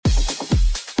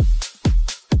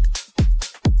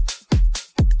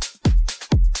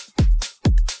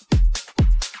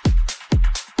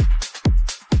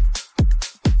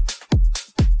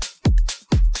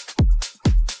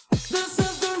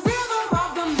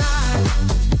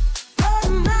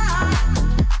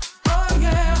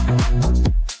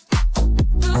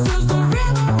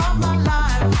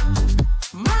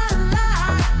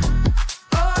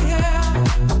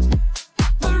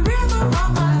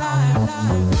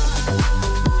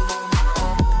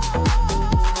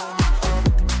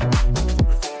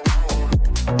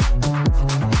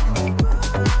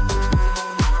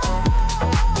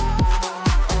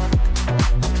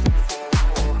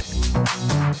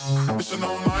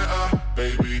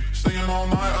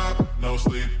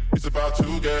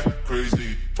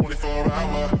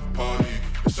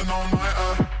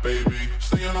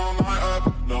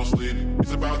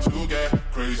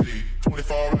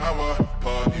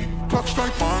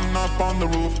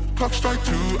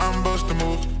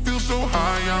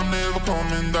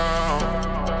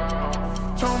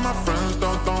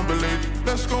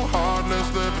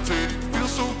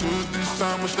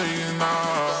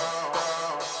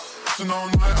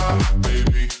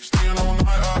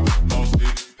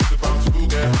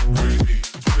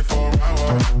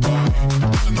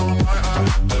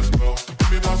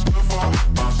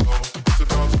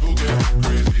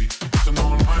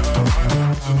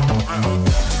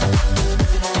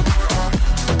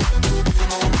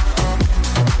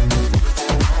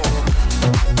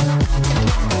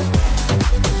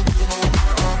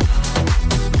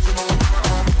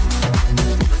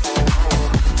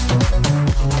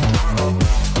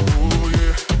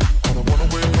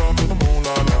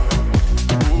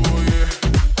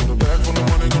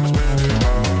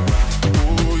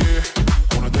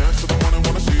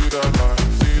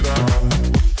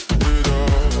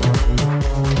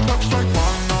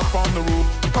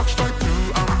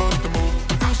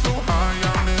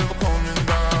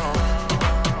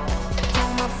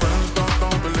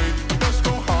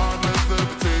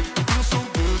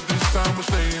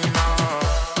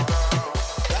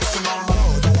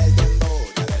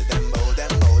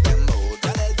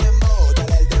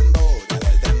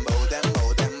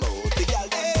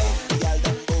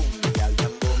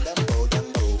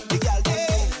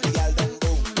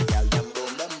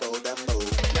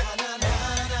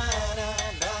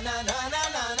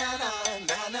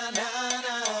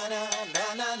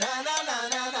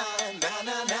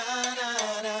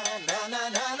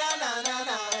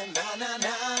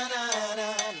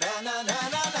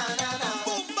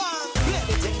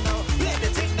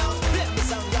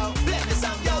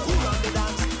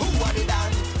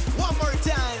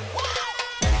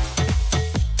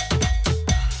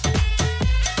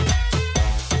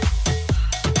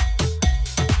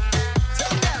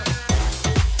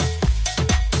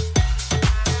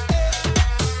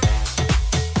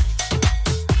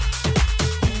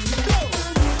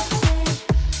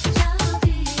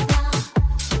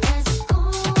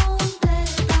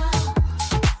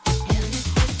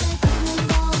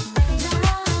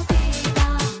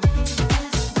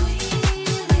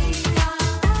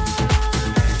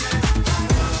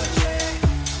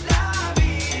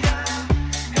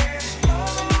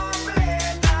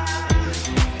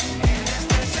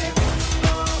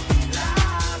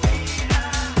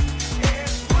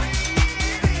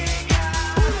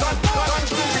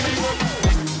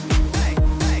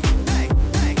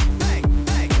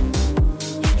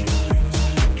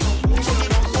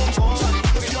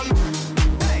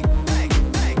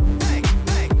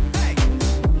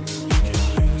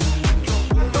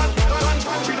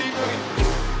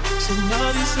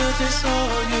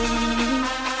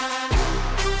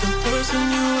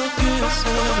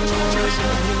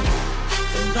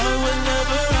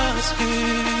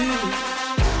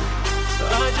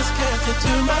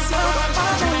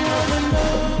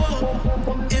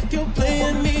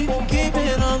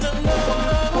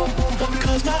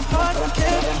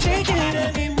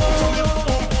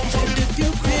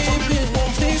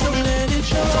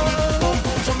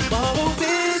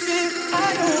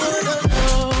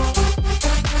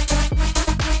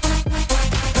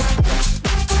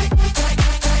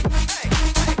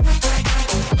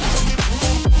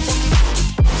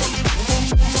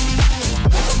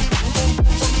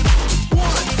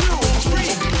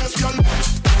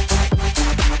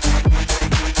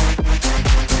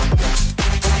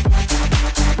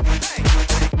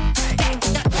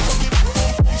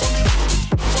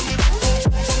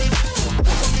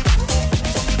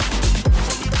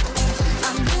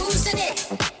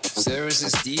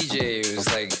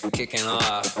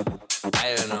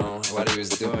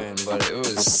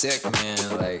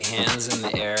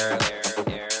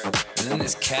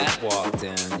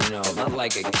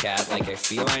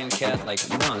Feline cat, like,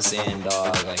 you know what I'm saying,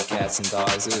 dog, like cats and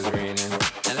dogs, it was raining.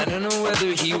 And I don't know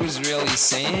whether he was really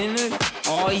saying it.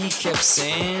 All he kept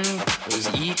saying was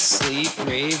eat, sleep,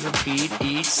 rave, repeat,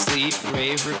 eat, sleep,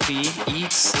 rave, repeat,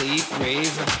 eat, sleep,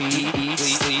 rave, repeat, eat,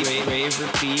 sleep, rave,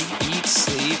 repeat, eat,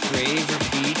 sleep, rave,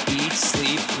 repeat, eat,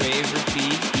 sleep, rave,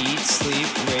 repeat, eat, sleep,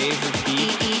 rave,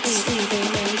 repeat, eat, sleep,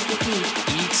 rave, repeat,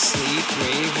 eat, sleep,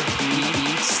 rave, repeat,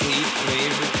 eat, sleep,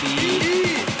 rave, repeat.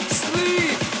 Eat,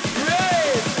 sleep,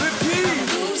 rave, repeat.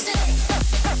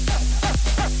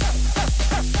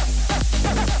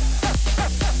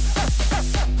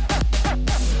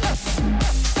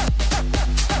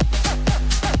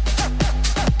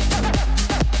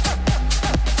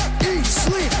 Eat,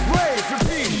 sleep, rave,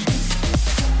 repeat.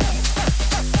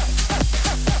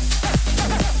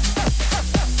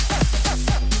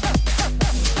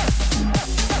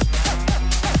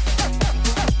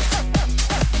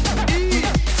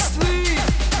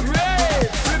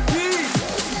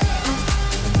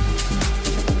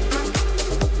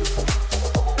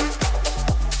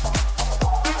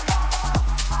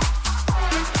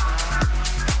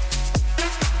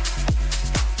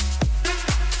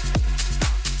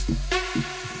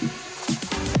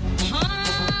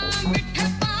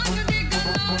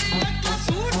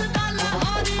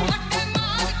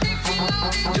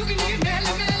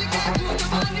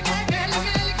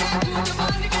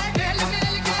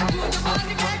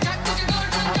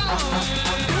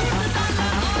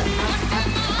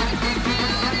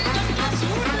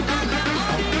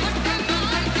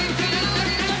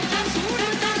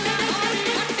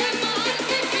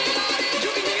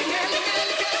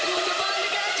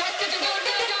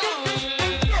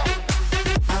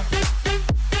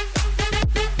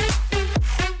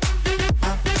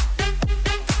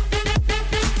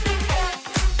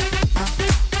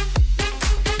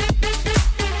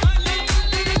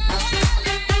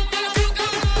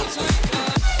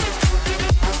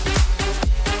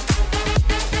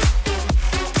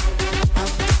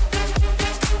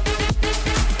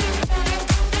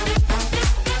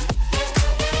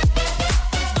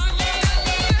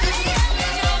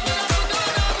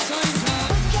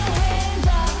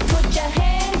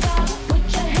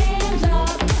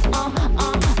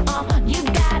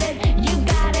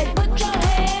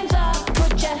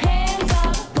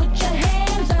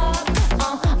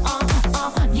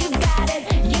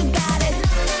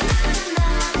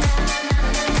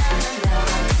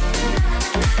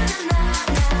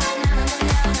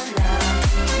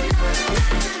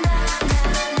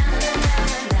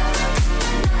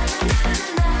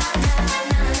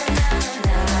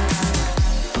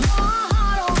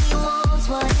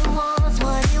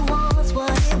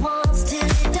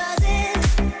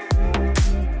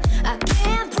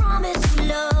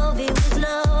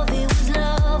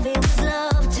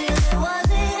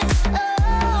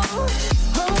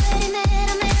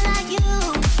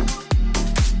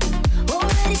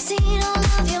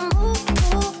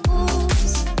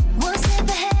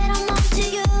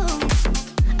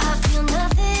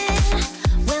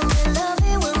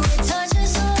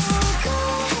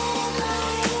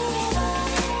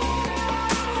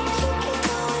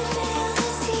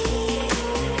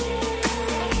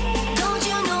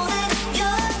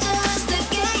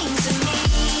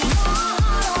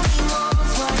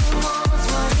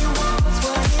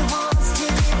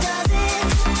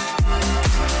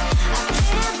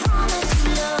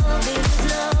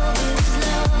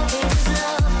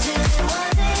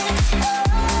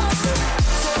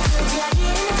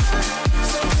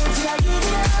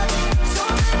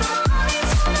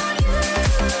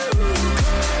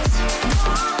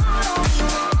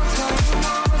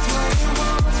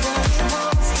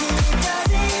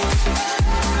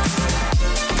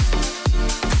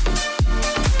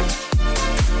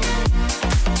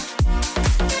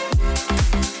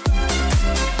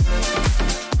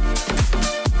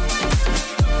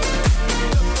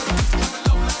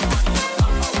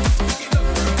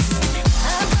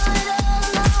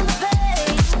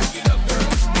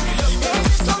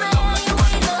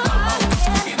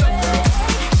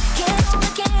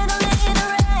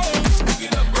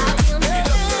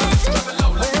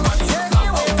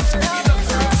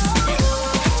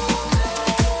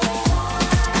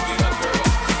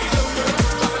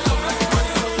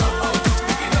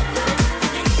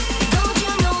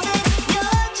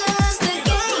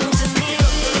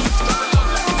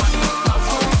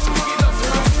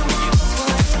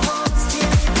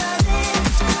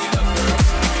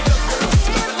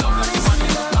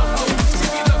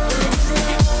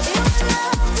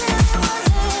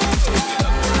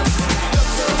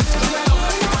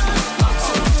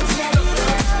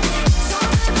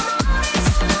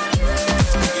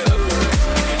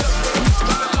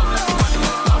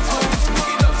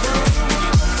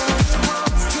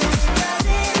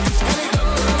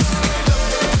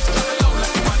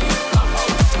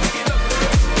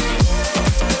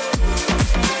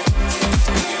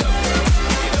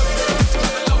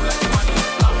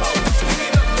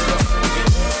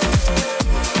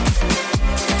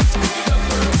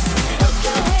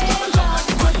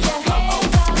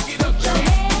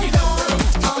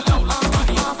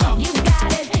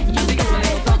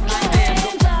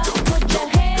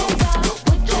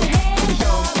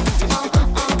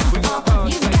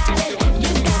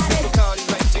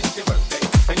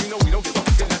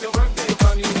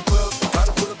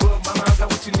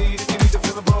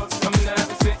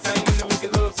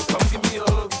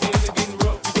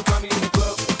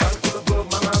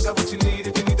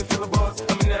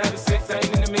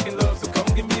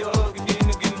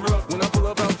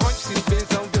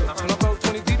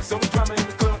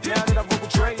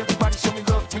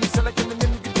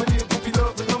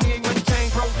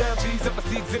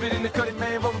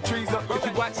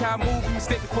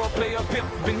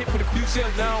 a few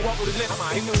shells, now I walk with a limp.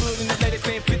 In the hood, and the lady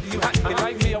saying 50, you hot. They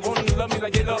like me, I want them to love me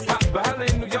like they love pop. But holla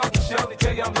in New York, Michelle, they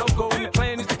tell you I'm loco. And the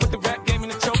plan is to put the rap game in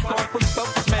the choke. So I'm fully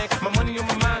focused, man. My money on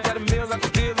my mind, got a meal out the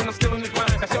deal, and I'm still in the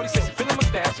grind. Now shorty says she feeling my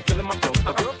style, she feeling my flow.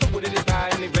 My girl fuck with it is high,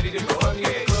 and they ready to go. Honey,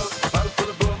 hey, club, bottle full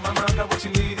of bug. My mind got what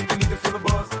you need, and you need to fill the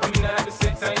buzz. I mean, I have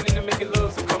sex, I ain't into making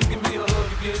love. So come give me a hug,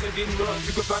 if you're into getting rough.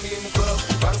 You can find me in the club,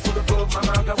 bottle full of bug. My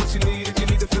mind got what you need, and you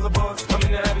need to fill the buzz. I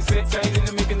mean, I have sex, I ain't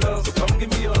into making love. So come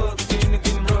give me a hug, if you're into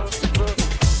getting rough.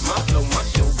 My flow, my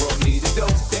show brought me the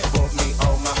dough. That brought me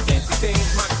all my fancy things.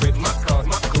 My crib, my cars,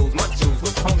 my clothes, my jewels.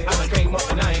 With homie, I came up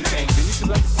and I ain't changed. And you should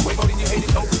love way more than you hate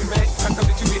it. Oh, you mad? I thought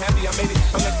that you be happy I made it.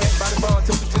 I'm that cat by the bar,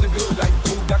 tilted to the good. Like,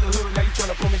 moved out the hood, now you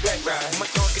tryna pull me back, right? My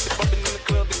tongue get the bumping in the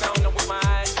club, cause I don't know where my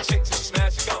eyes. Shake till she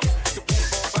smash, she gone. You boom,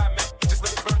 boom, by Mac. Just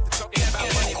let it burn, talking about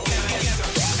money.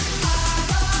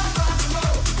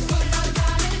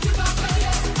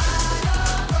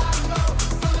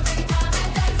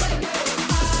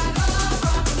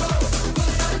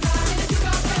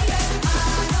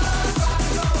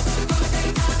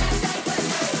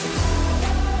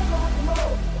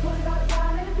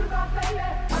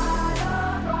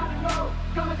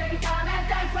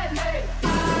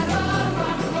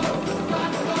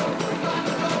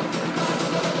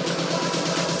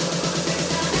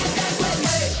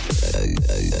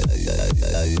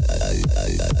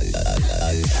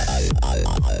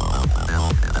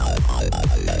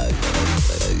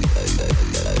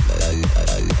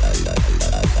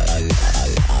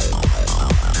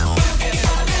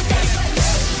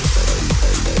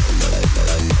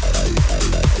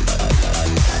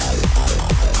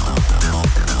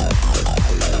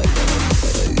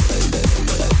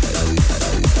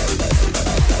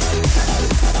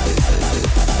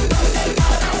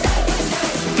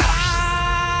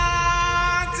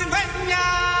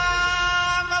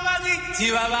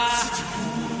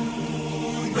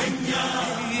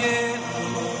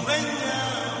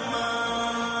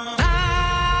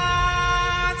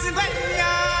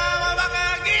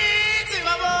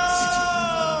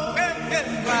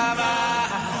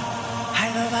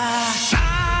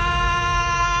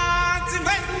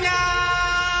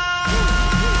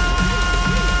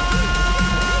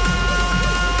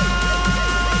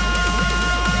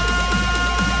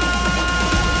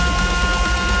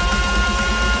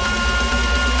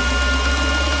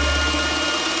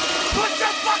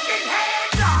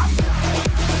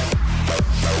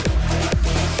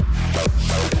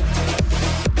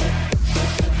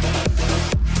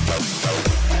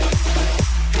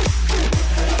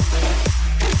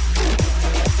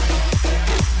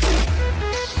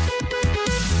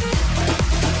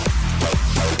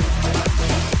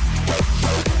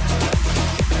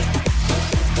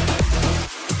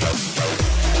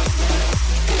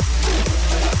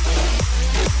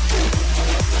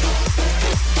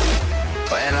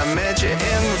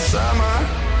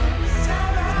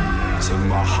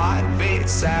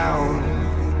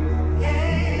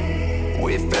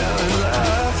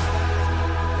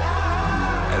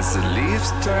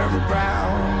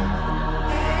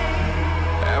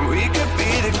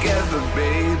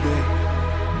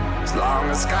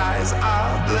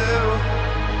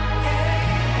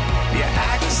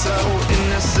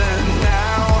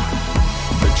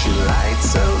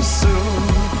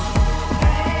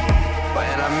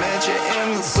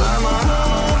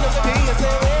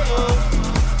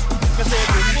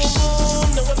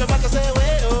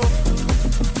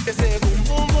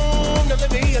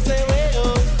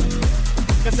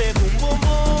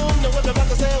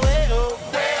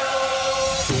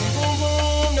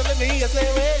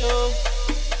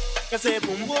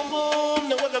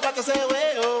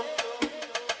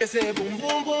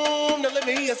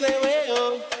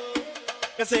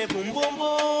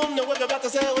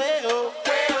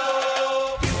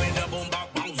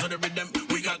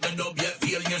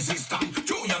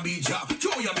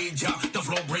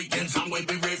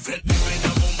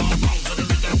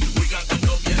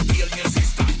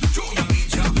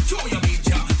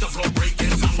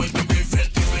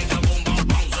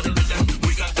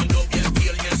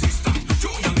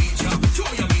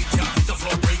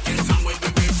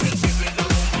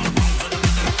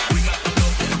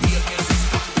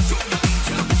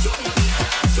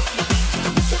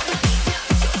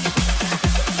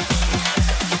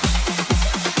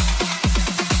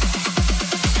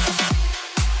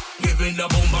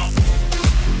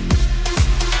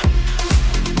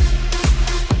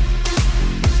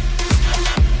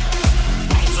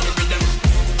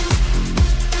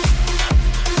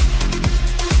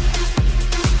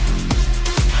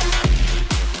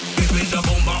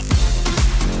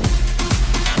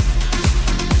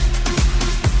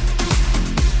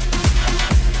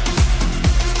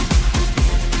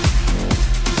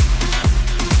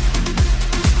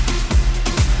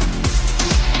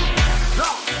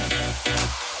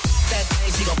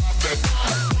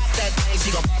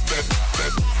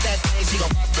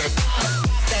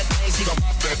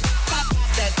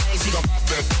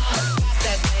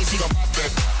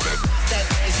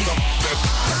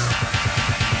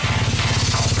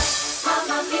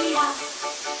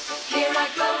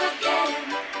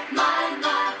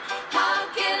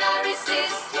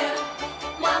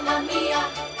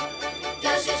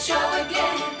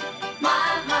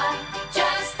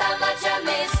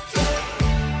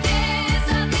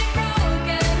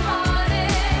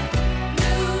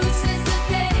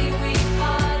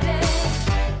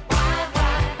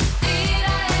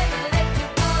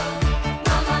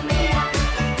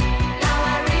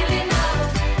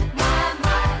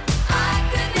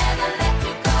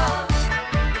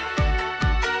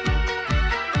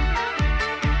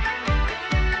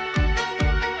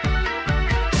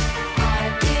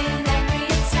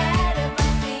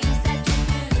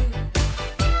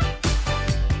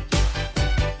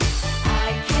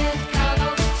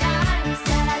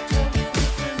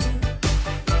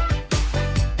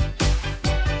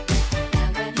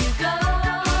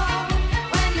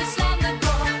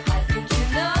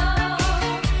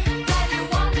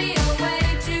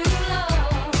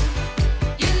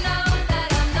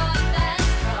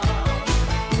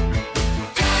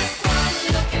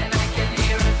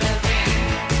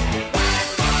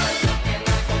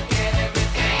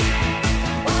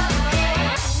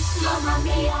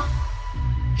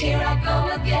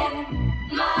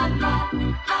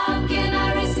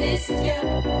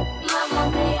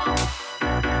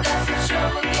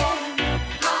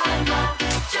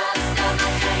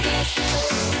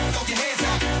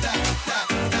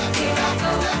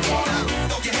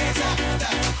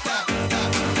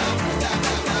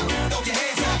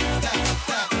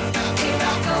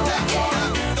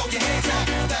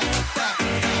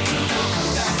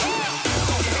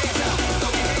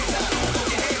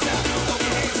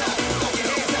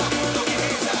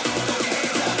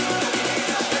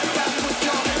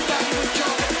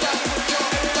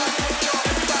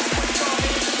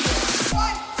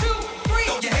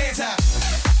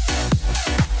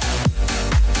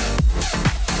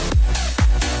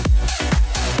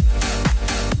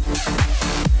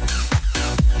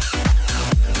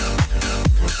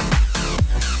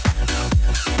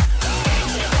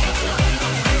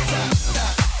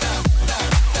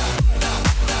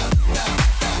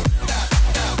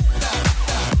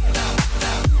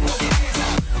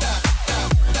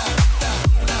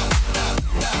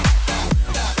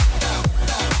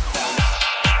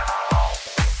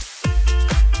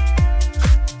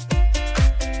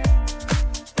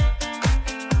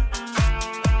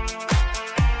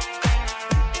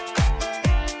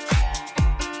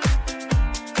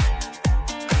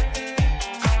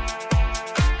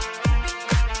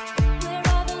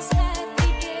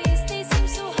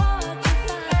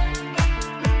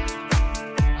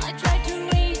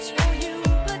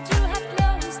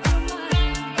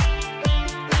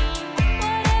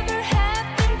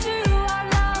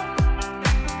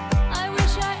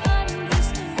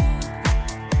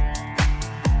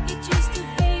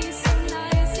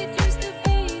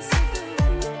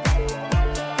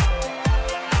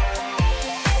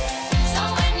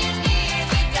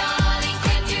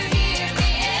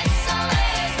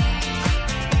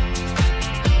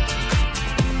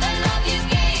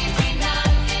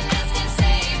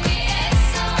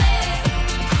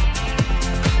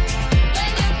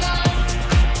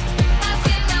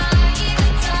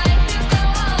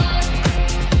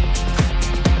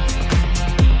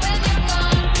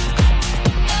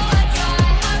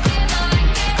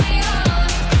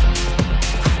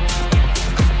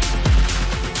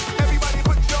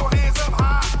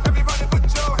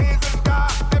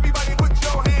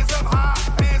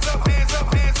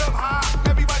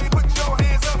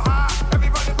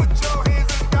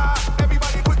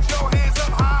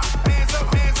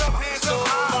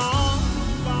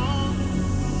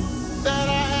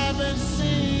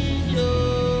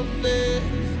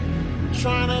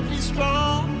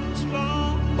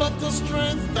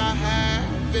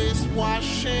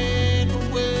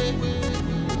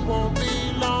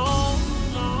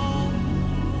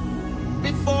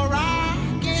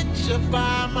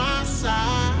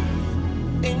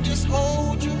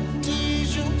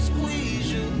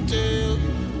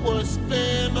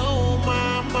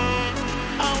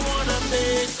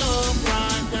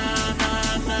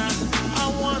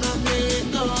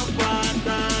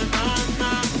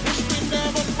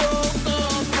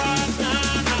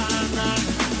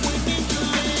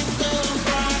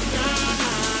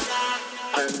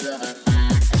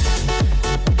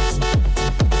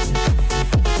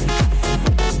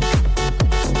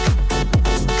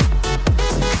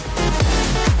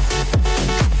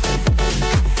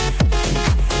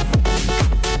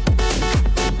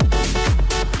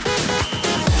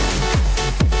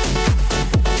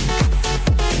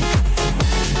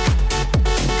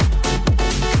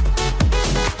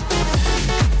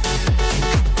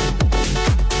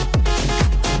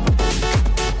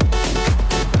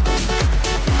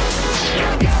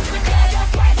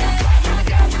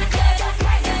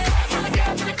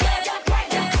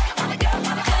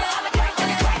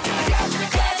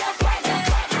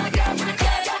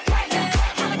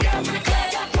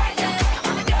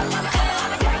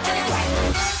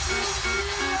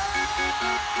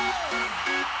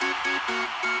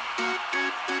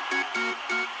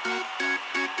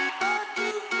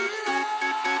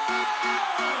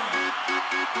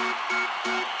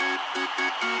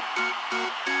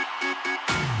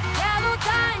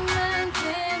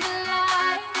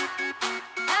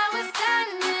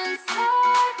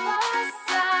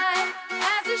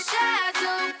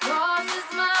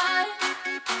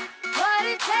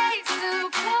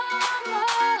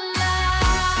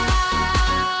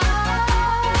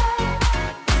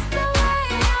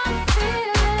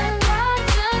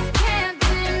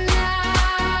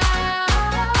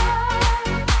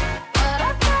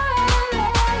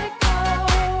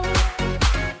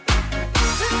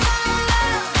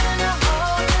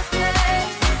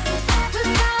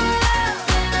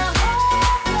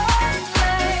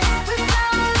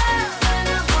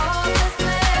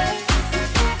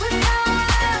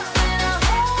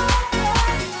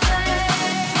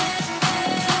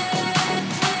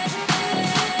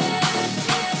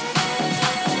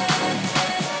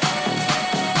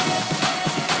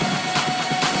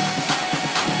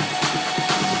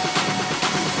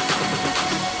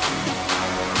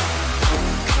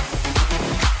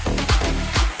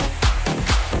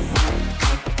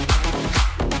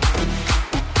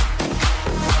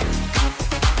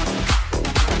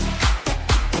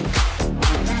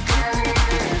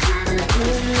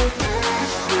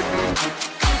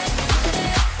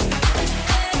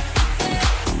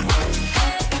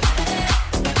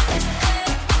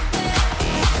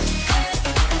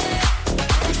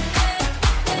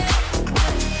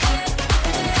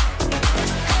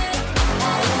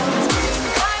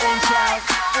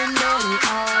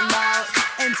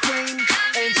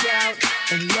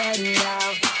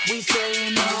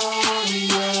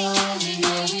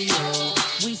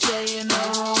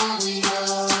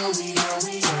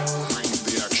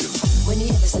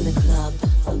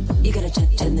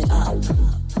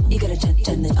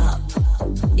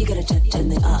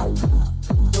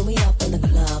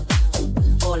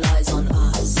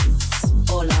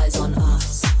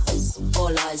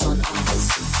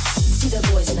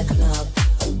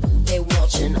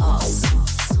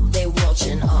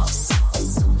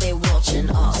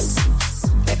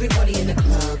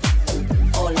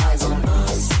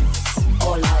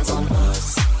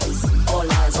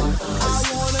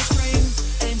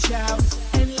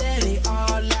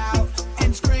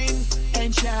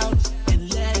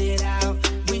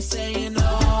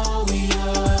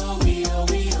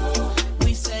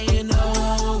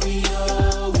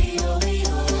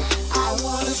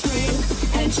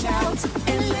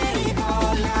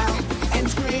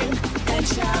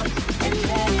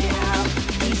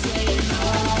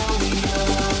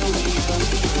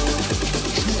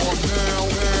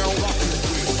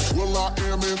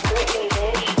 hear me?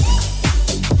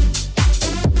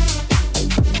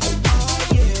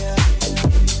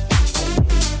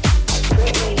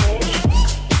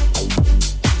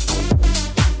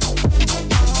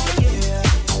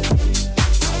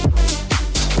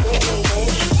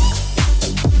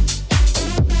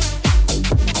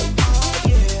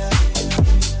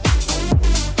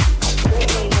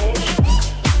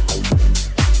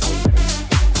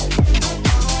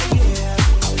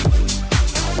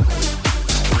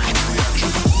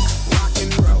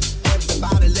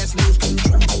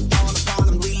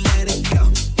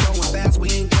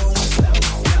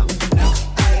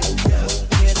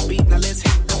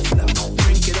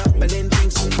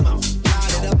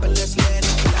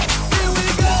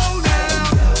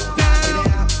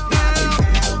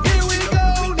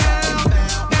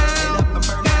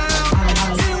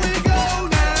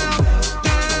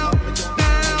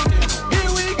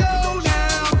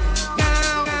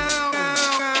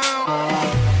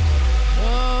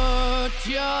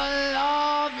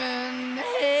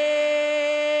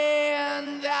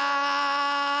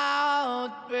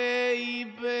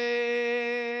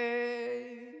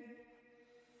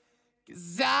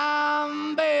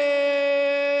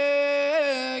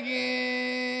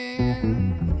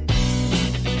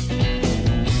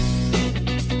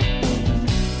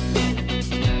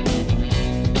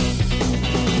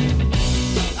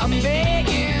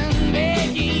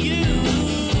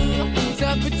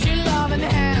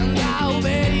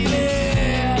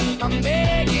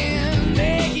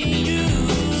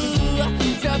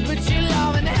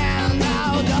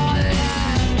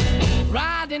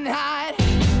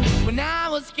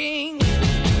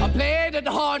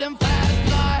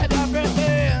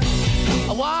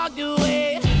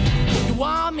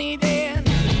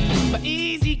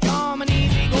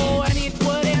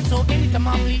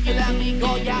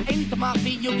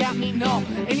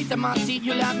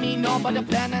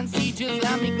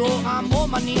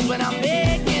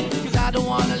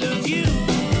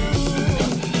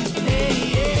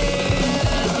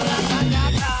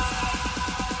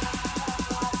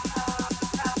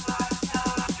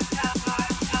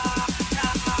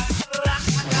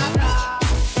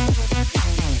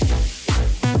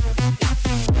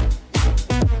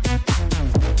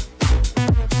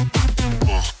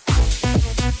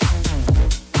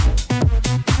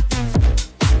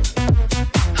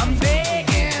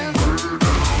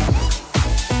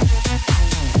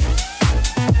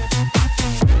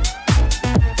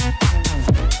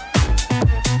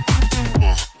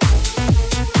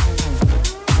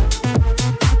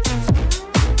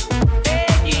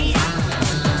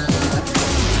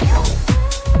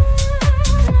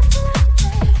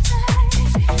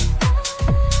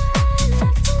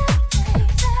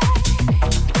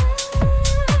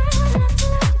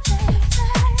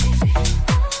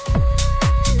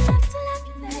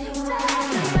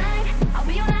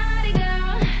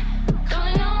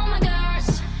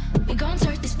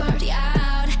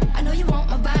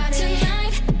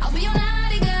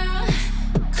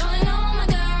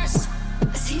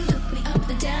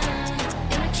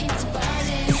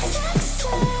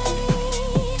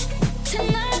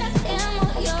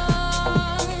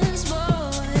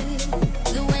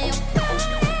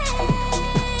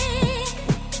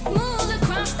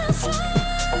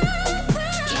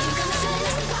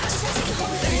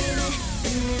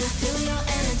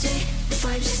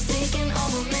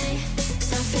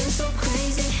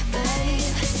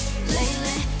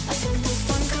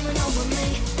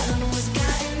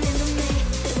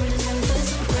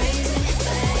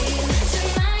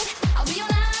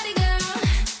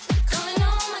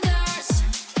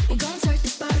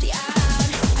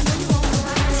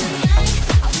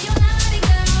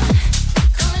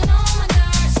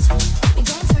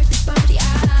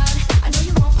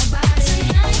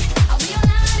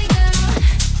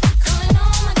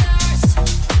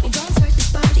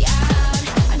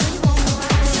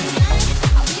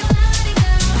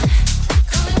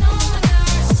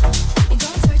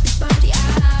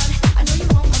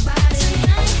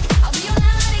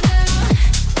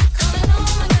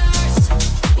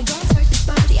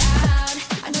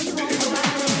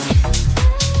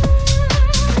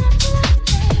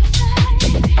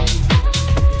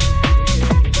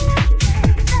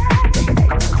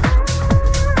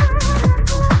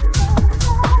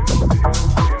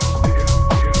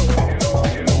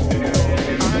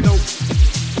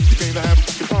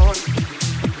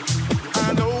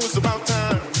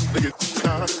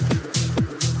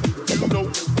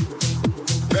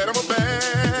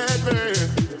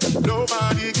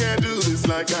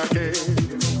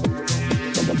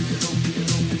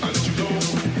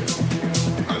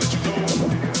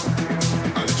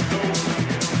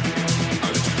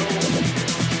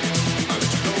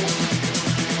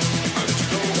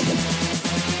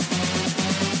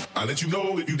 let you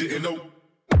know if you didn't know.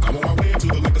 I'm on my way to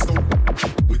the liquor store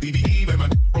with DVE and my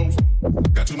rolls.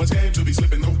 Got too much game to be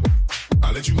slipping though.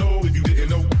 I'll let you know if you didn't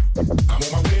know. I'm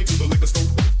on my way to the liquor store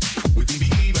with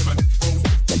DVE and my rolls.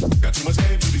 Got too much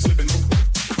game to be slipping though.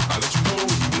 I'll let you know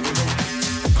if you didn't know.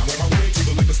 I'm on my way to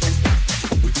the liquor store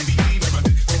with DVE and my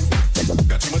rolls.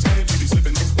 Got too much game to be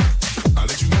slipping though. I'll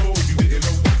let you know if you didn't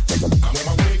know. I'm on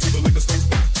my way to the liquor store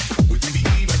with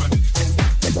DVE and my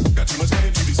rolls. Got too much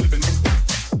game to be slipping though.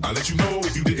 I'll let you know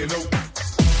if you didn't know.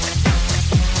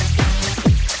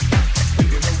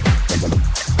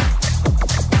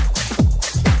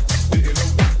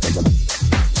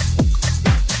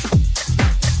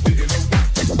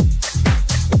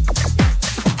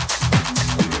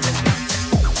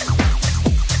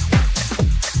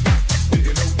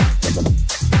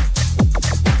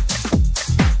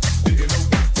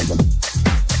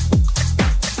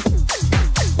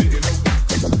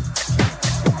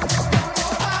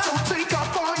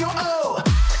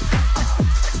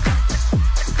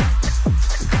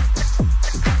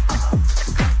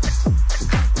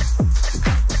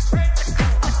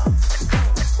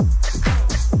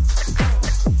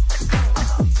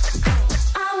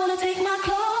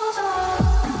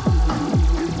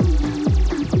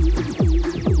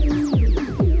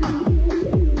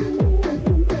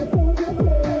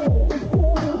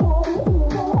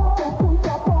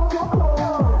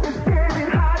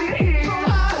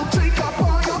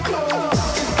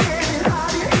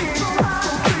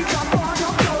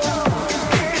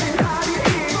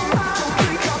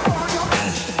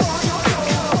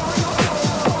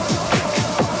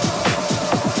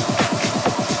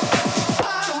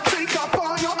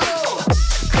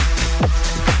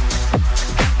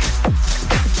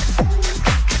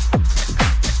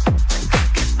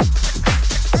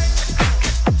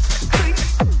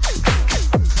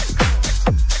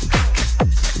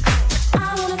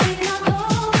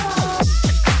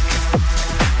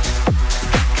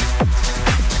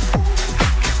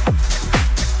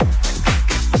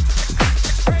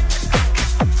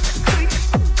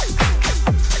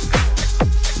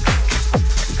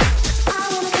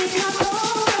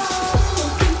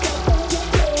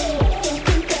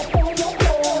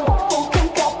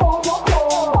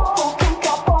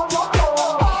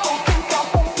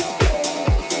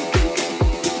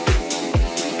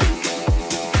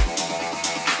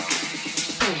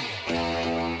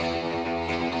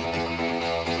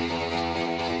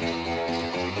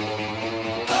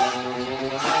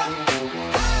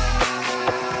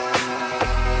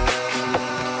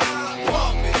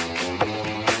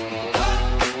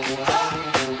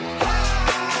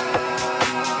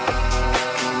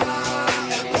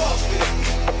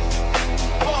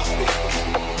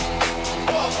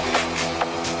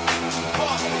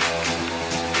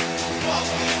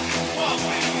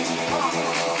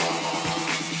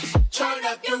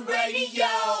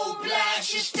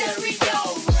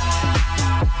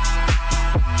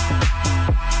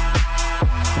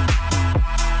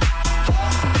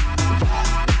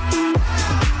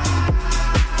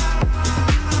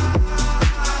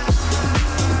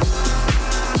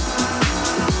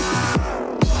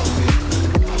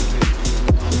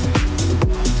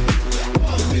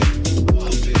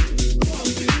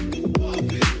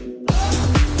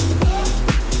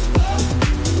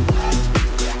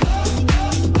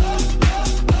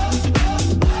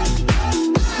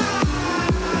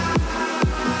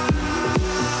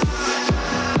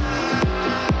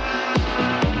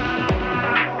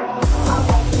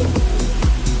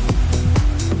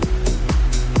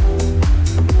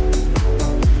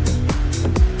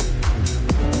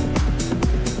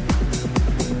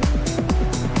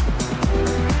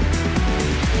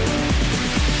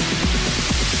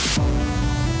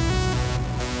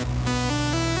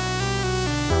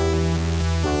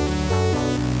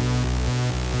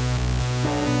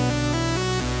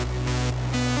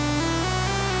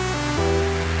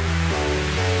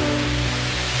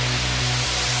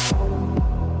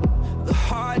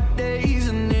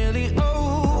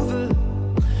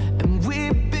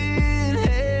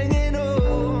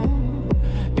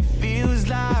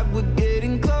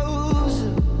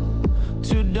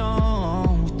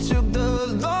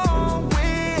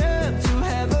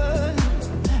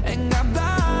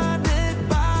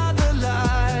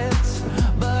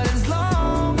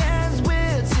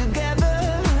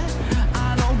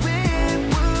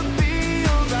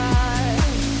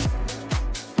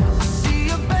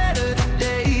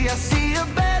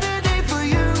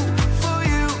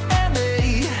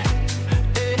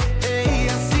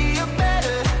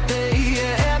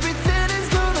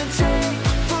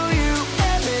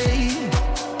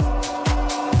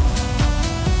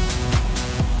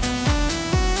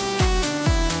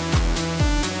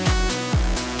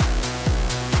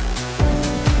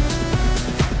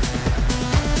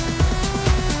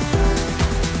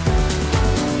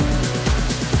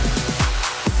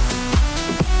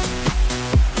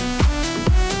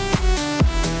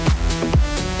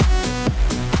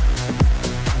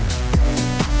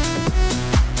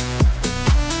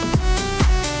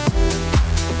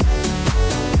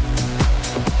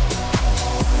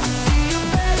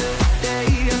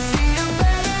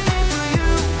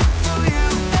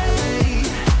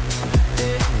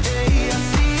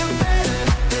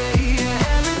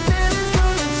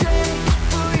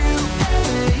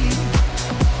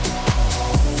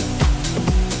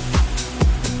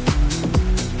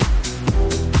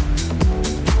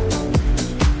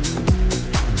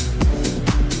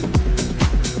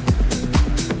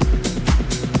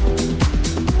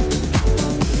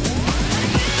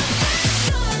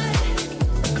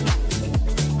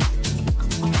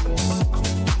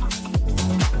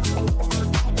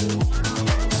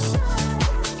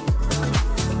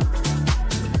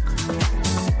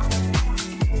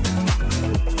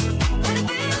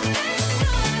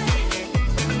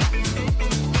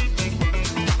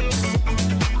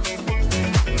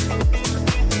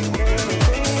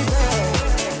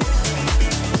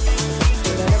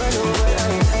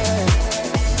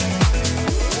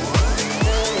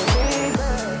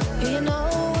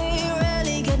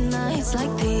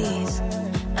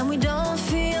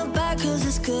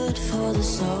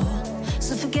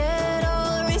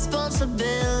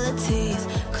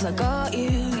 'cause I got you,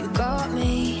 you got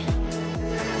me.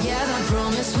 Yeah, that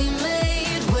promise we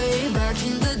made way back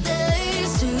in the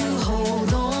days to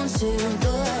hold on to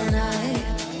the night.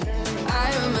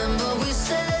 I remember we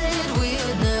said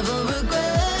we'd never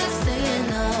regret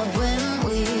staying up when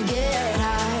we get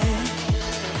high.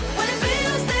 When it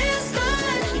feels this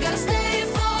good, you gotta stay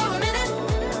for a minute.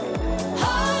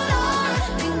 Hold on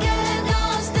and get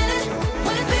lost in it.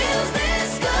 When it feels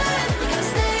this good, you gotta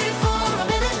stay for a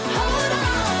minute. Hold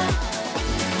on,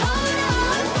 hold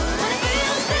on. When it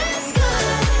feels this good,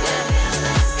 when it feels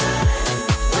this good,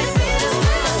 when it feels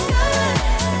this good,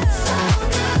 so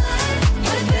good.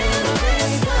 When it feels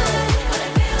this good, when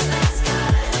it feels this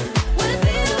good, when it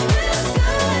feels this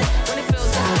good, when it feels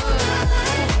so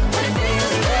good, when it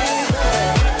feels this good.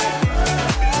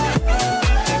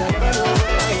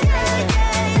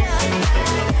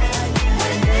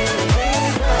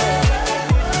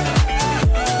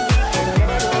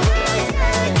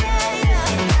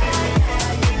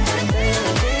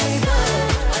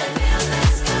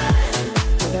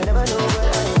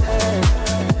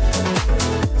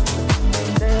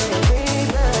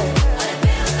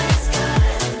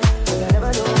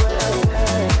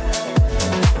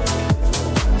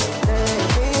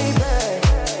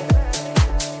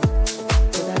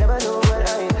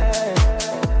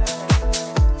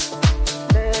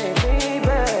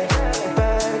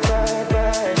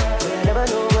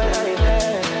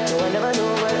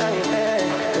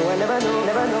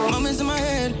 Moments in my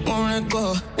head, won't let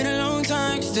go. Been a long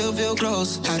time, still feel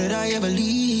close. How did I ever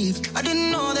leave? I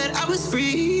didn't know that I was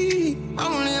free.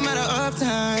 Only a matter of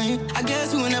time. I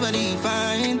guess we will never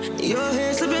define. Your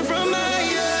hair slipping from my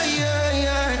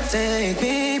Take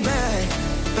me back,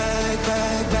 back,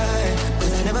 back, back.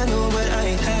 'Cause I never knew what I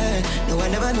had. No, I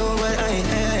never knew what I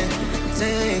had.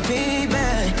 Take me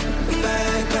back,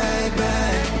 back, back,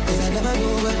 back. 'Cause I never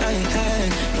knew what I had.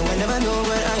 No, I never knew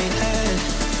what I had.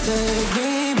 Take me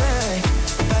back,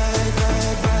 back,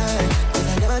 back, back. 'Cause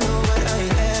I never knew what I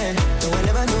had. No, I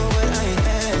never knew what I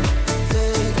had.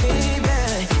 Take me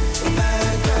back,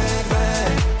 back, back,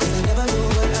 back. 'Cause I never knew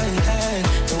what I had.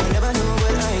 No, I never knew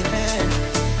what I had.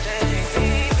 Take me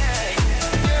back,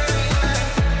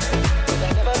 'cause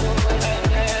I never knew what I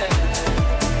had. Take me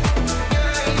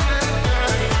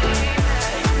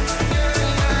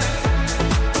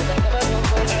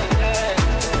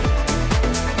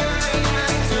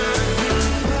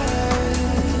back.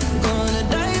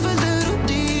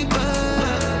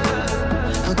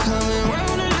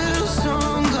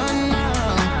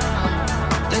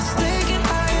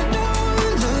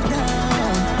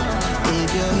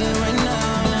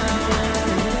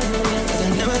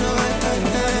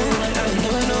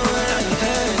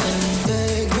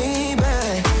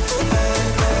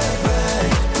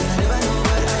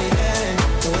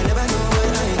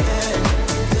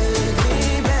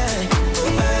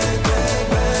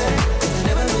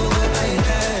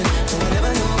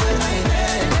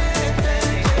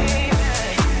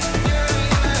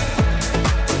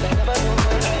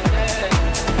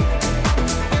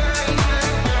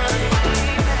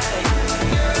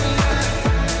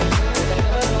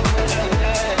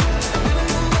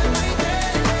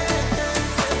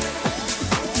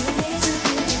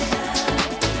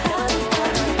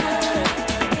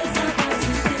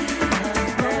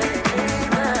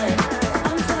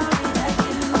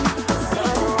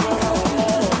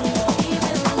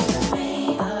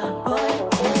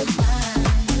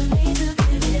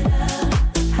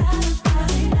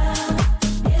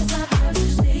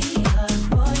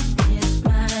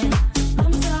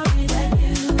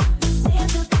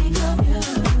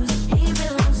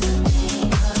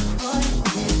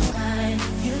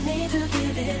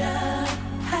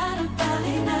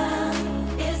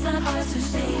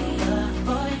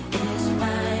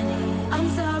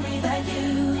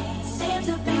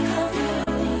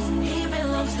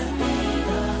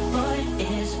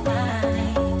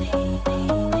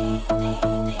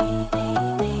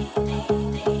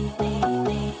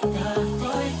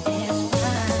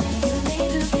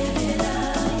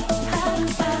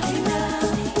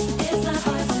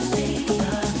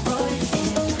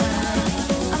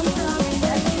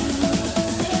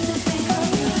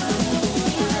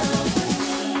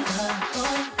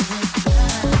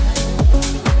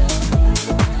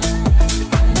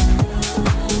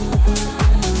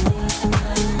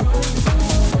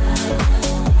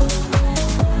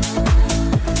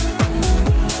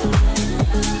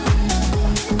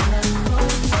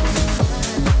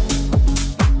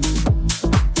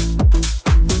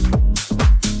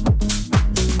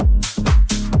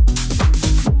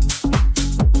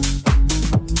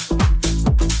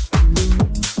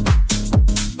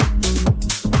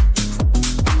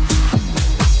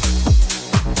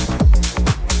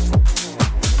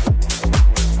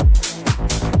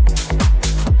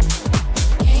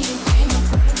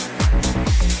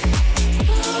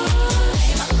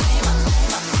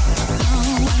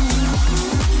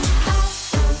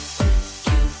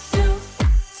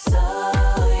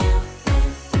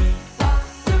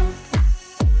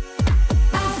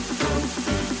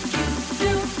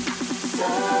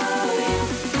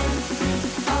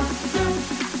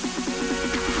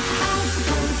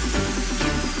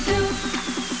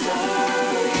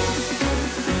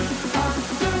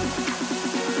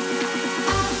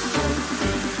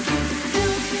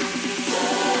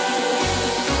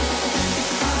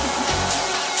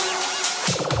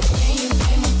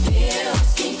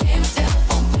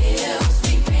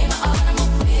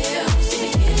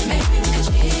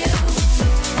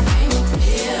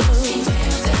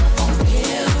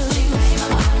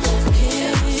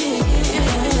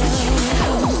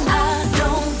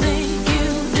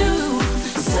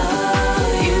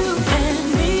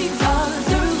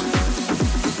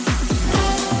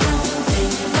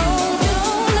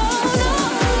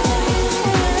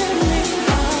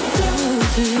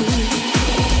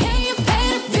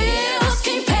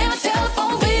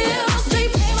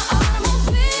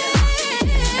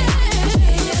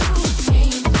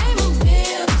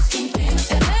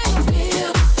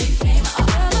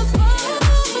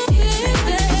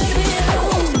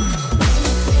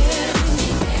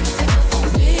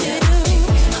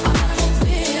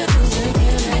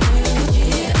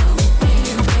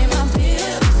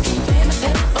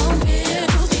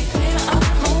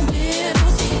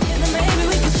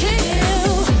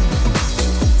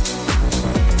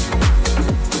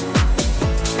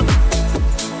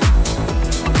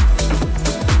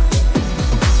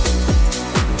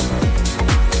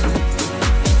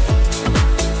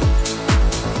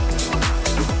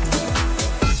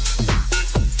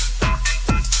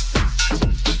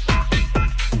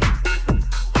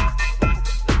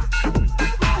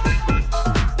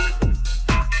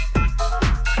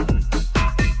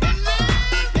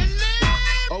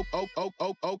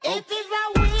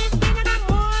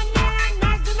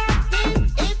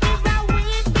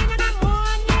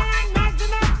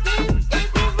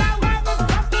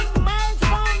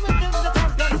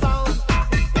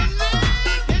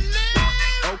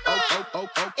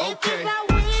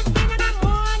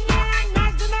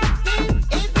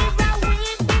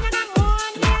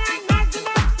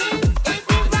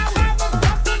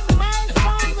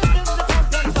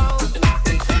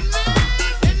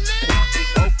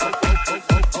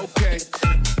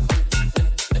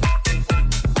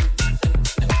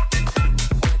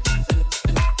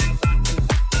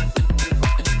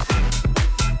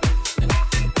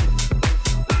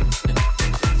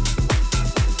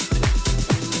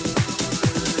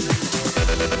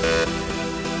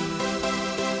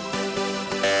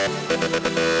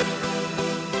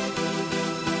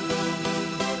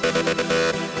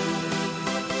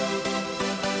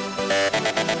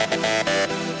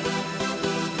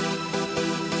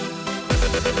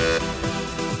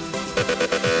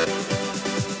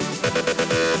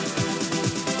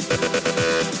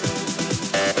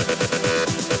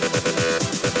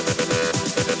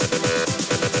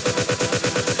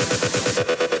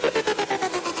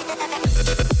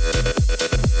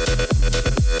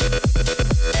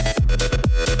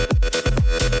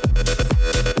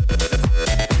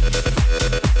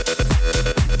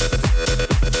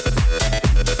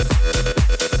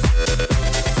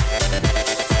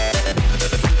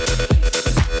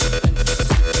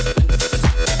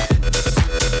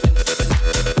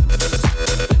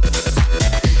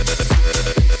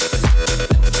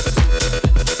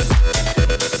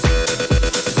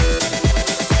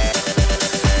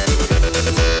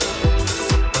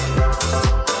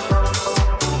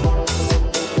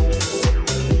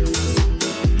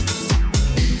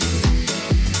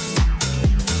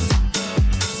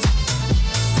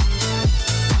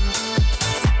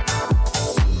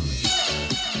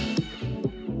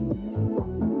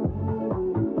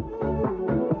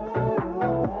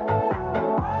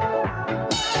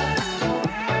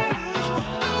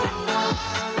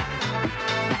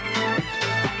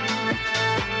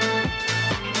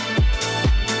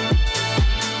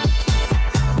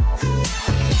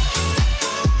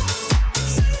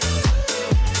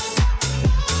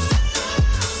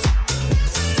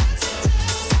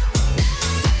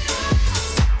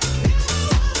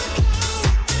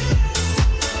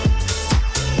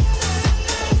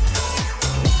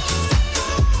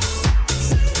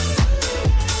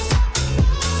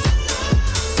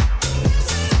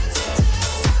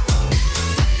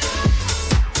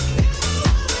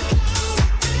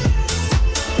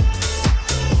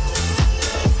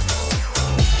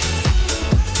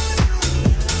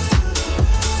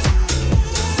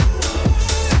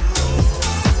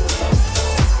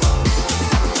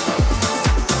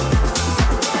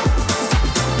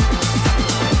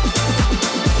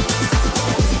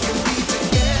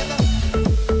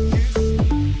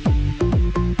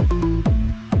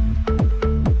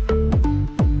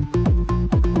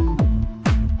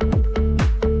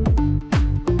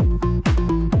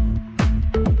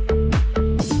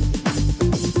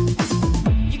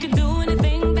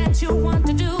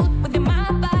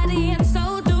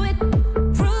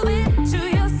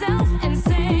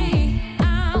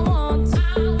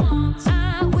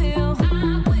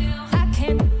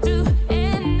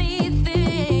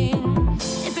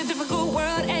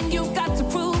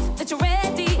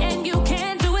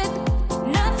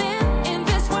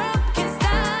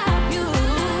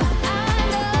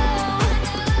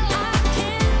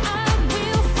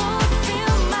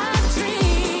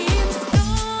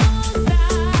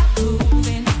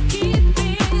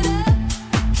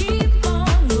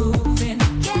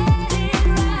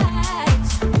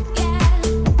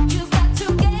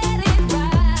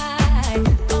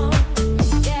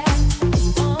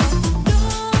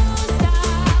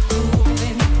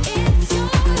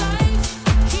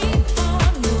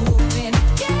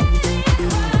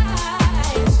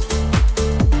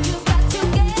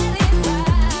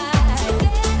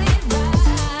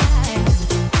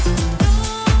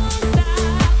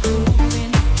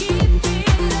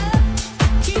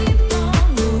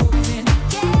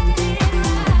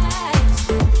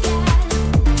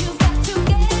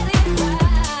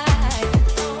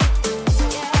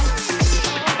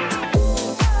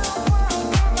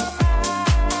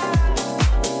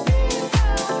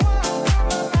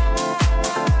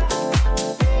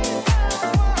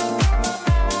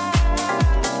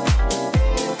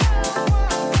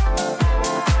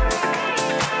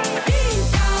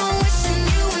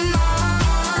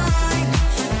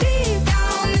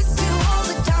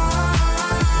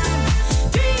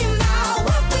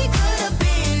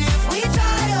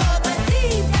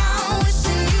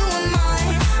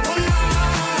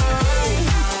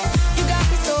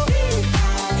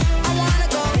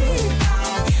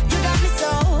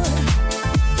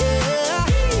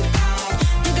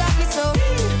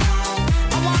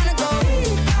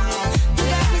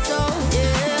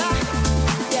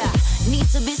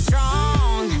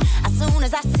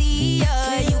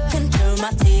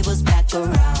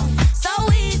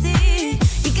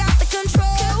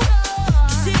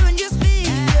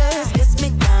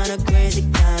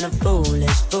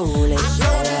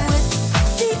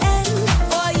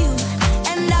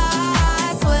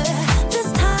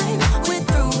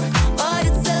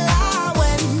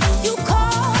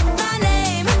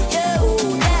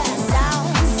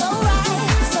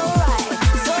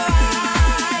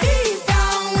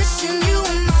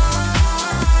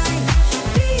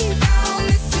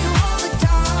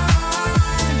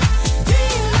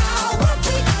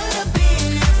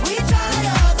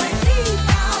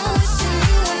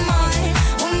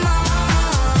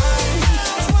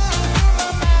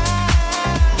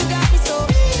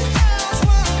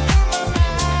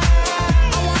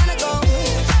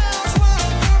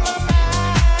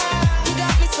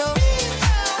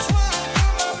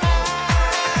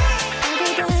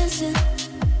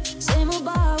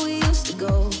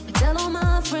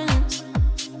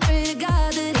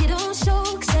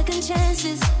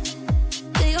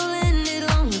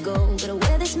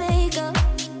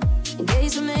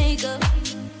 days of makeup,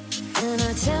 and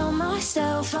I tell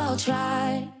myself I'll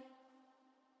try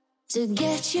to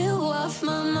get you off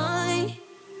my mind.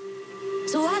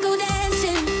 So I go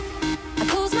dancing, I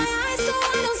close my eyes so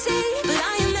I don't see, but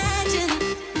I imagine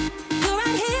you're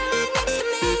right here, right next to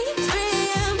me. It's 3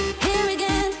 a.m. here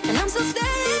again, and I'm still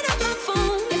staring at my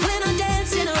phone. If we're not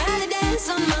dancing, I'd rather dance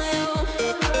on my own.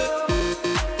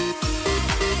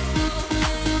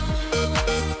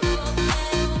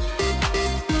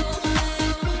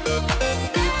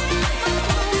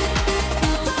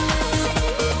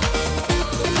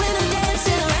 If we're not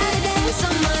dancing, I'd rather dance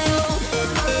on my own.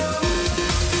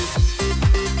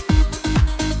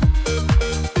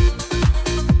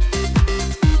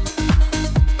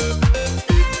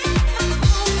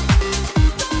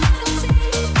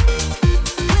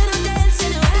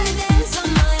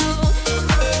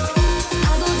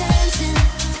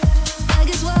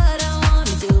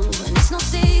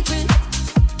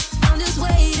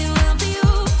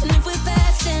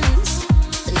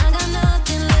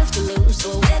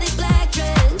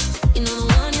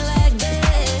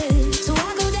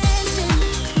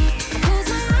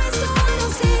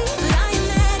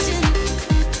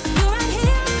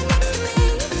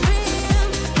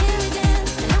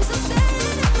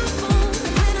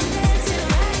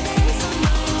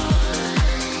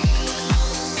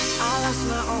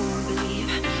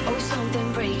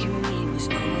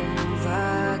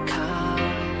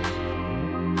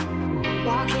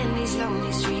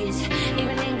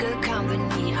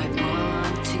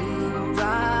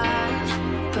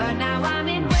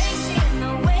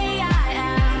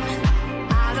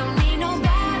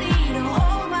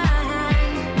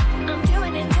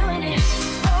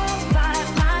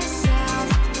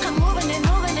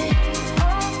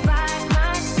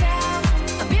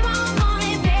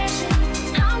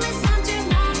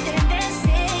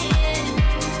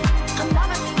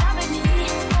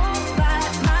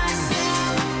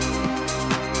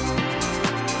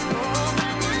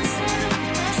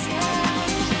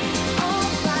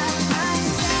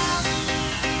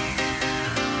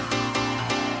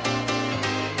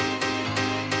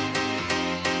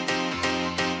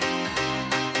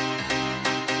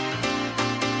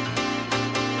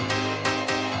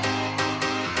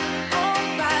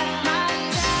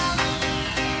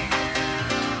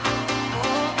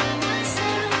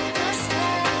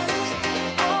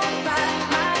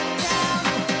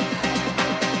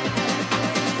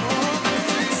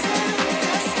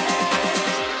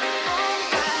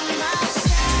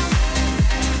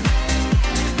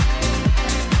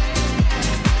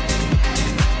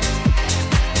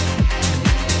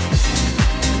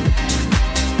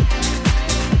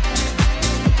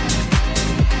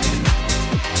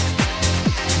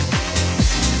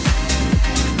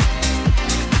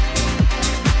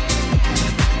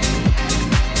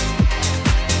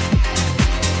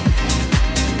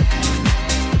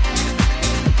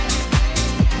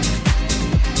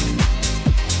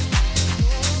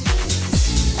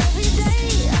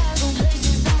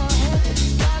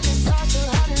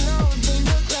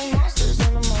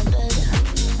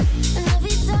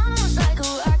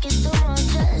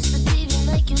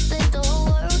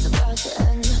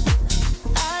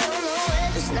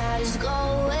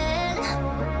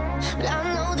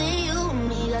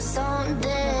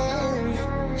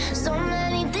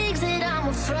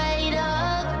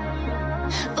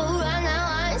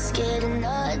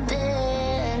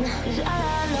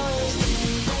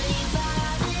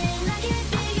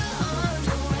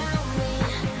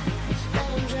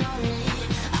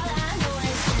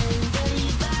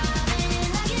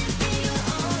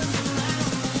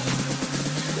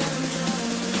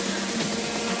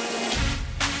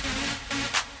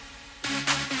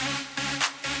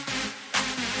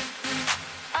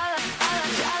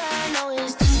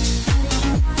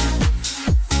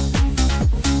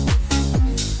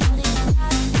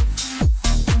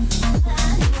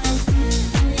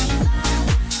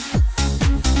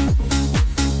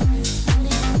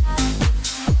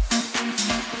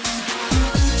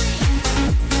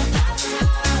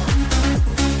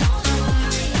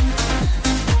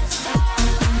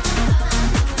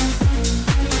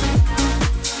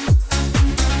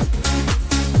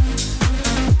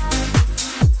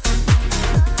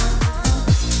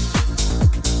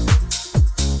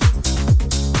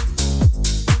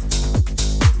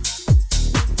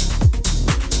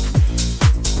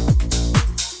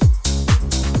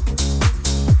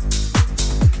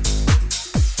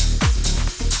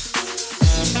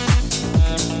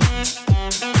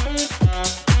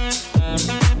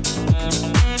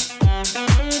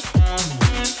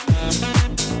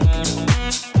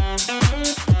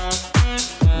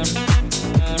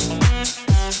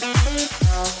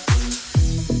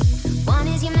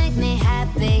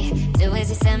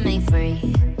 set me free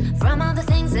from all the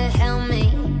things that held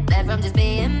me back from just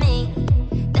being me.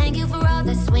 Thank you for all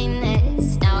the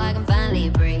sweetness. Now I can finally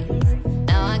breathe.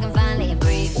 Now I can finally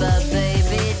breathe. But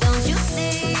baby, don't you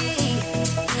see?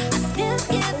 I still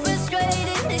get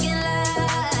frustrated thinking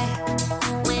lie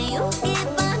when you keep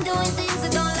on doing things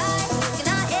that don't like. And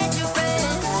I hate your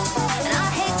friends and I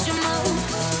hate your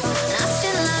moves and I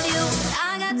still love you.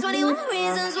 I got 21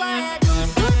 reasons why I do.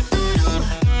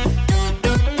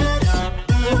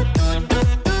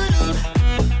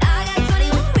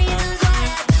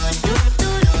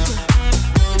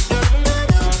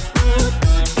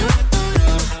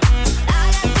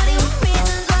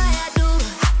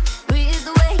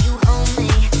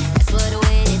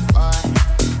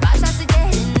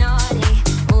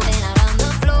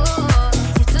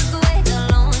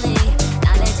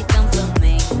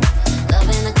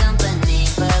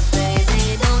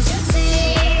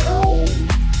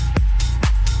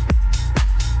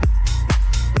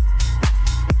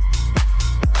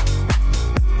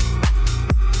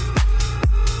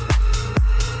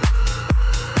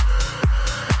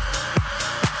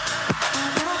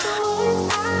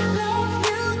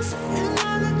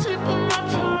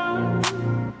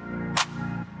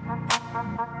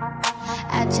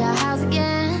 At your house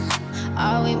again,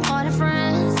 are we more than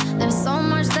friends? There's so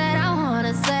much that I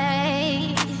wanna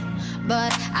say,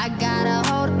 but I gotta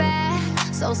hold it back.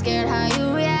 So scared how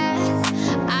you react,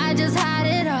 I just hide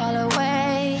it all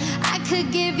away. I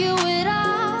could give you it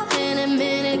all, any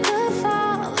minute could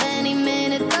fall, any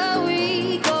minute the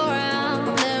week go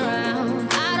round and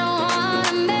round. I don't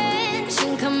wanna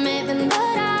mention commitment,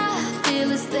 but I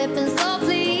feel it slipping, so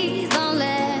please don't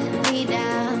let me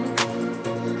down.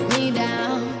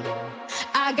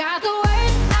 I got the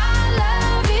words I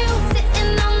love you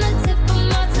sitting on the tip of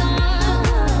my tongue.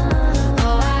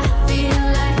 Oh, I feel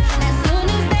like as soon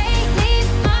as they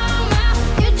leave my mouth,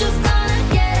 you're just gonna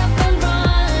get up and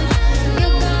run.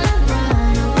 You're gonna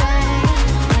run away.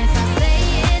 If I say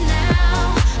it now,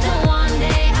 then one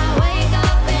day I wake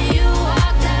up and you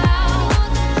walked out.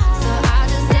 So I'll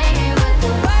just say it with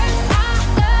the words I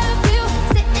love you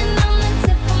sitting on the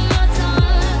tip of my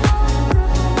tongue.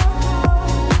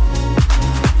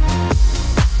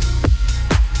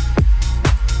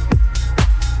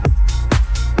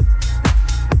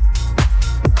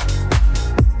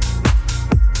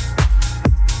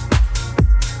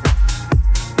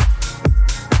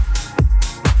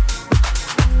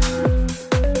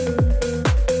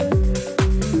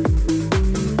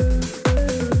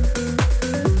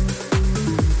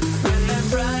 When that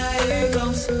Friday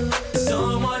comes,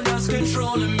 someone else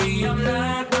controlling me. I'm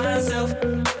not myself.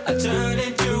 I turn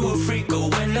into a freak. Oh,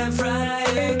 when that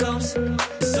Friday comes,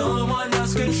 someone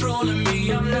else controlling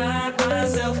me. I'm not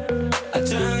myself. I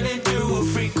turn into a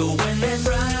freak. Oh, when that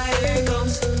Friday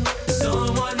comes,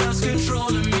 someone else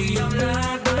controlling me. I'm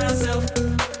not myself.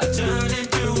 I turn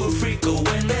into a freak. Oh,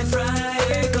 when that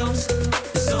Friday comes,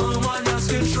 someone else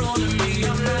controlling me.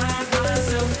 I'm not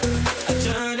myself. I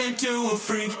turn into a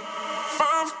freak.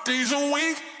 5 days a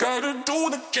week, gotta do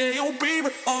the J.O.B.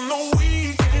 but on the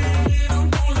week